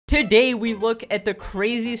Today we look at the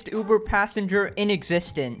craziest Uber passenger in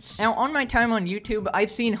existence. Now, on my time on YouTube,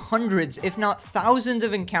 I've seen hundreds, if not thousands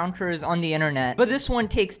of encounters on the internet, but this one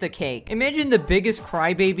takes the cake. Imagine the biggest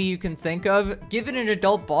crybaby you can think of, give it an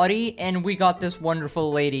adult body, and we got this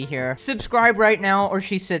wonderful lady here. Subscribe right now or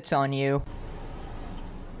she sits on you.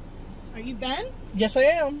 Are you Ben? Yes, I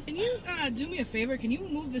am. Can you do me a favor? Can you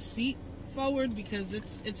move the seat forward because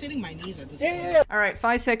it's hitting my knees at this point? Yeah. All right,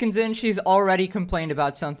 5 seconds in, she's already complained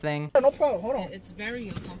about something. No problem. Hold on. It's very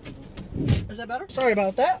uncomfortable. Is that better? Sorry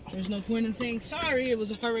about that. There's no point in saying sorry. It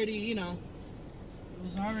was already, it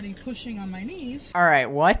was already pushing on my knees. All right,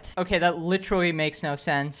 what? Okay, that literally makes no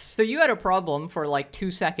sense. So you had a problem for like 2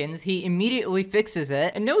 seconds. He immediately fixes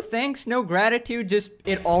it. And no thanks, no gratitude, just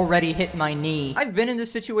it already hit my knee. I've been in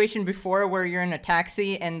this situation before where you're in a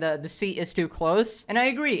taxi and the seat is too close. And I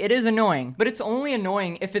agree, it is annoying. But it's only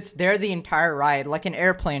annoying if it's there the entire ride, like an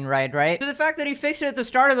airplane ride, right? So the fact that he fixed it at the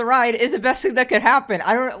start of the ride is the best thing that could happen.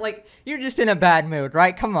 I don't, like, you're just in a bad mood,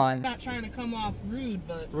 right? Come on. I'm not trying to come off rude,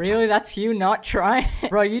 but... Really? That's you not trying?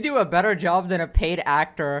 Bro, you do a better job than a paid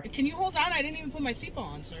actor. Can you hold on? I didn't even put my seatbelt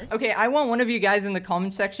on, sir. Okay, I want one of you guys in the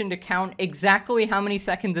comment section to count exactly how many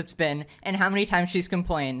seconds it's been and how many times she's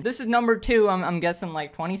complained. This is number 2, I'm guessing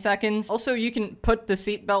like 20 seconds. Also, you can put the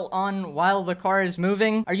seatbelt on while the car is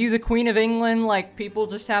moving. Are you the Queen of England? Like, people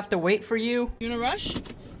just have to wait for you? You in a rush?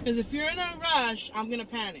 Because if you're in a rush, I'm gonna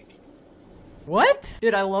panic. What?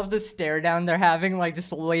 Dude, I love the stare down they're having, like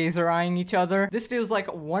just laser eyeing each other. This feels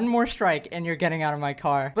like one more strike and you're getting out of my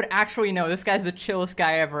car. But actually, no, this guy's the chillest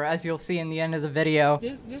guy ever, as you'll see in the end of the video.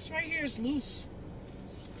 This right here is loose.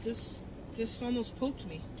 This almost poked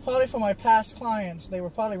me. Probably for my past clients. They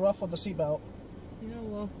were probably rough with the seatbelt. Yeah,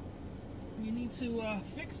 well, you need to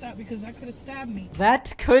fix that because that could have stabbed me.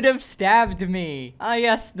 That could have stabbed me. Ah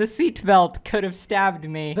yes, the seatbelt could have stabbed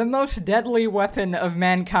me. The most deadly weapon of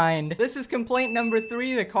mankind. This is complaint number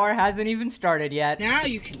 3. The car hasn't even started yet. Now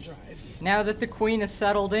you can drive. Now that the queen is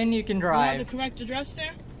settled in, you can You drive. have the correct address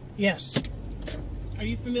there? Yes. Are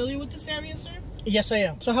you familiar with this area, sir? Yes, I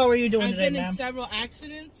am. So how are you doing I've today, been in ma'am? several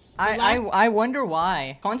accidents. I wonder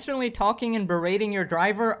why. Constantly talking and berating your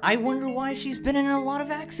driver, I wonder why she's been in a lot of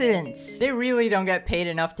accidents. They really don't get paid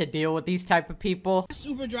enough to deal with these type of people. This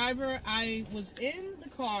Uber driver, I was in the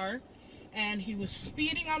car and he was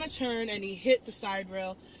speeding on a turn and he hit the side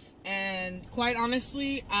rail. And quite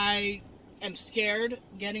honestly, I am scared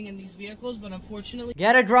getting in these vehicles, but unfortunately...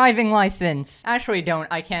 Get a driving license. Actually, don't.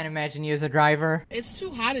 I can't imagine you as a driver. It's too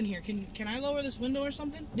hot in here. Can I lower this window or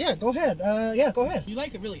something? Yeah, go ahead. Yeah, go ahead. You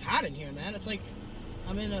like it really hot in here, man. It's like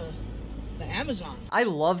I'm in the Amazon. I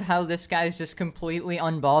love how this guy's just completely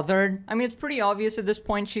unbothered. I mean, it's pretty obvious at this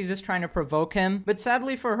point she's just trying to provoke him. But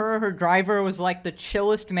sadly for her, her driver was like the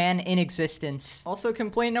chillest man in existence. Also,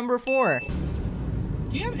 complaint number 4.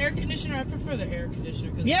 Do you have air conditioner? I prefer the air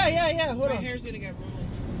conditioner. Cause Yeah. Hold my on. hair's gonna get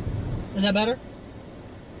ruined. Is that better?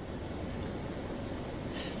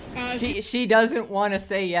 She doesn't want to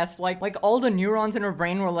say yes. Like all the neurons in her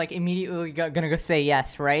brain were like immediately gonna go say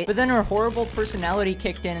yes, right? But then her horrible personality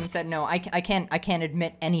kicked in and said, no, I can't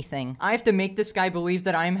admit anything. I have to make this guy believe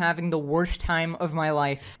that I'm having the worst time of my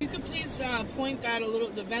life. You could please point that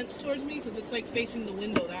the vents towards me because it's like facing the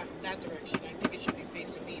window that direction. I think it should be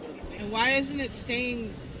facing me. Don't you think? And why isn't it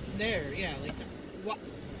staying there? Yeah, like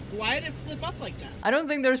why did it flip up like that? I don't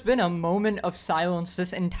think there's been a moment of silence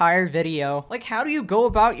this entire video. Like, how do you go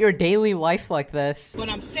about your daily life like this? But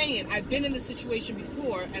I'm saying, I've been in this situation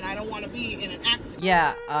before, and I don't want to be in an accident.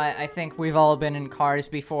 Yeah, I think we've all been in cars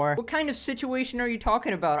before. What kind of situation are you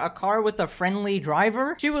talking about? A car with a friendly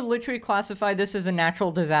driver? She would literally classify this as a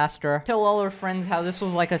natural disaster. Tell all her friends how this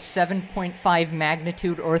was like a 7.5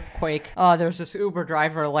 magnitude earthquake. Oh, there's this Uber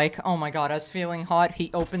driver like, oh my god, I was feeling hot.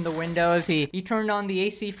 He opened the windows. He turned on the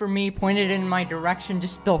AC for me, pointed in my direction,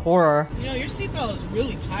 just the horror. You know, your seatbelt is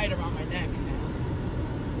really tight around my neck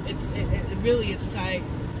now. It really is tight.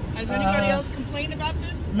 Has anybody else complained about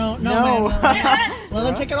this? No. Yes! Well,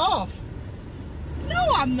 then take it off. No,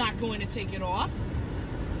 I'm not going to take it off.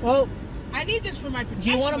 Well, I need this for my protection. do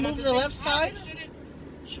you want to but move at to the same left time, side? it shouldn't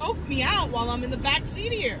choke me out while I'm in the back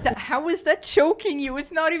seat here. How is that choking you?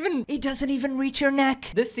 It's not even... It doesn't even reach your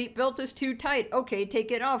neck. This seatbelt is too tight. Okay,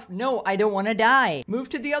 take it off. No, I don't want to die. Move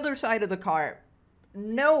to the other side of the car.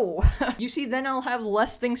 No. You see, then I'll have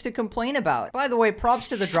less things to complain about. By the way, props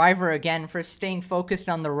to the driver again for staying focused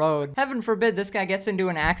on the road. Heaven forbid this guy gets into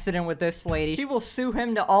an accident with this lady. She will sue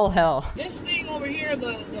him to all hell. This thing over here,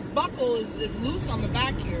 the buckle is loose on the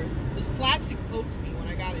back here. This plastic poked me when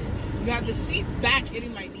I got in. You have the seat back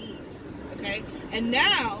hitting my knees, okay? And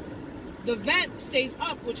now the vent stays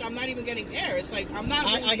up, which I'm not even getting air. It's like I'm not.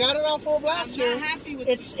 Really, I got it on full blast I'm here. not happy with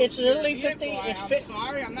It's literally 50. I'm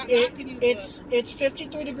sorry, I'm not knocking you. It's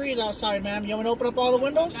 53 degrees outside, ma'am. You want to open up all the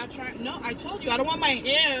windows? I'm not trying. No, I told you I don't want my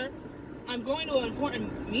hair. I'm going to an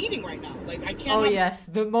important meeting right now. Like I can't. Oh yes,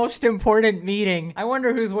 the most important meeting. I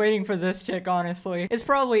wonder who's waiting for this chick, honestly. It's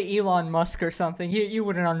probably Elon Musk or something. You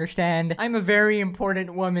wouldn't understand. I'm a very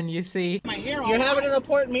important woman, you see. My hair. You're having an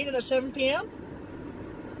important meeting at 7 p.m.?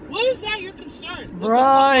 What is that your concern?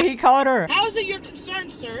 Bruh, he caught her. How is it your concern,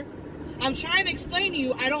 sir? I'm trying to explain to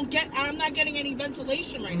you. I'm not getting any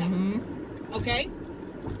ventilation right now. Okay?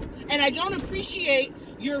 And I don't appreciate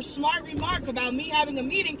your smart remark about me having a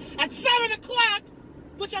meeting at 7 o'clock,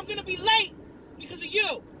 which I'm gonna be late because of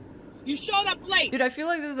you. You showed up late. Dude, I feel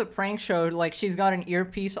like this is a prank show. Like, she's got an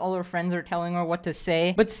earpiece, all her friends are telling her what to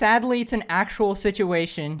say. But sadly, it's an actual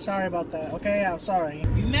situation. Sorry about that, okay? I'm sorry.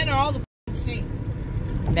 You men are all the same.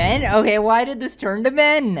 Men? Okay, why did this turn to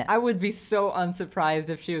men? I would be so unsurprised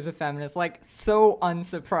if she was a feminist. Like, so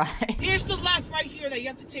unsurprised. Here's the left right here that you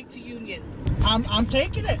have to take to Union. I'm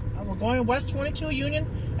taking it. We're going West 22 Union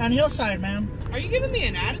and Hillside, ma'am. Are you giving me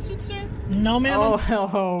an attitude, sir? No, ma'am.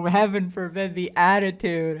 Oh, heaven forbid the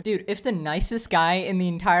attitude. Dude, if the nicest guy in the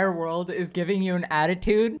entire world is giving you an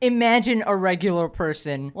attitude, imagine a regular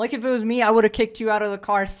person. Like, if it was me, I would have kicked you out of the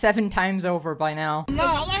car 7 times over by now. No,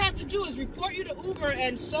 all I have to do is report you to Uber,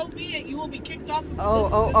 and so be it. You will be kicked off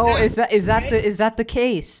of Is that the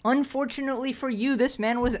case? Unfortunately for you, this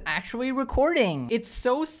man was actually recording. It's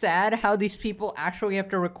so sad how these people actually have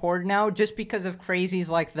to record now just because of crazies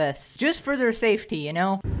like this. Just for their safety, you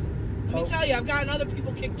know? Let me tell you, I've gotten other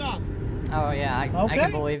people kicked off. Oh yeah, I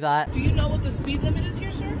can believe that. Do you know what the speed limit is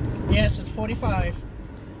here, sir? Yes, it's 45.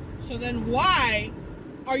 So then why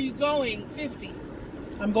are you going 50?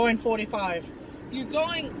 I'm going 45. You're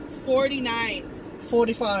going 49.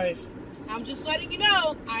 45. I'm just letting you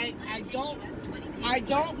know, I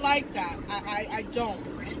don't like that. I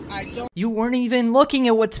don't. You weren't even looking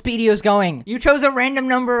at what speed he was going. You chose a random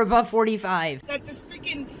number above 45. That this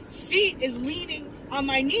freaking seat is leaning on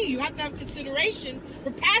my knee. You have to have consideration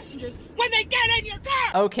for passengers when they get in your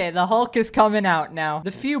car. Okay, the Hulk is coming out now.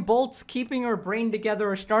 The few bolts keeping her brain together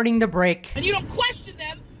are starting to break. And you don't question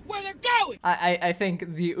them where they're going. I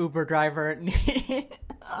think the Uber driver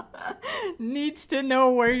needs to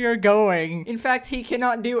know where you're going. In fact, he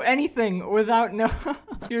cannot do anything without know.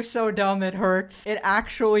 You're so dumb, it hurts. It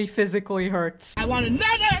actually physically hurts. I want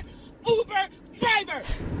another Uber driver.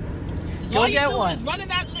 Go all you get do one. is running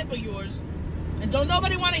that lip of yours, and don't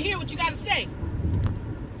nobody want to hear what you got to say.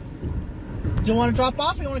 Do you want to drop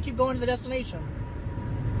off or you want to keep going to the destination?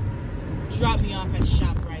 Drop me off at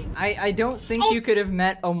ShopRite. I don't think you could have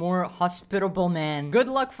met a more hospitable man. Good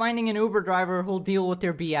luck finding an Uber driver who'll deal with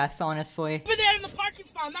their BS, honestly. Over there in the parking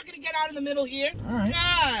spot. I'm not going to get out in the middle here. All right.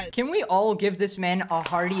 God. Can we all give this man a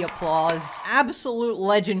hearty applause? Absolute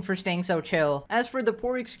legend for staying so chill. As for the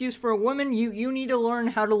poor excuse for a woman, you need to learn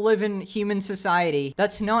how to live in human society.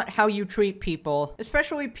 That's not how you treat people.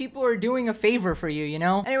 Especially people who are doing a favor for you, you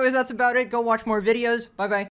know? Anyways, that's about it. Go watch more videos. Bye-bye.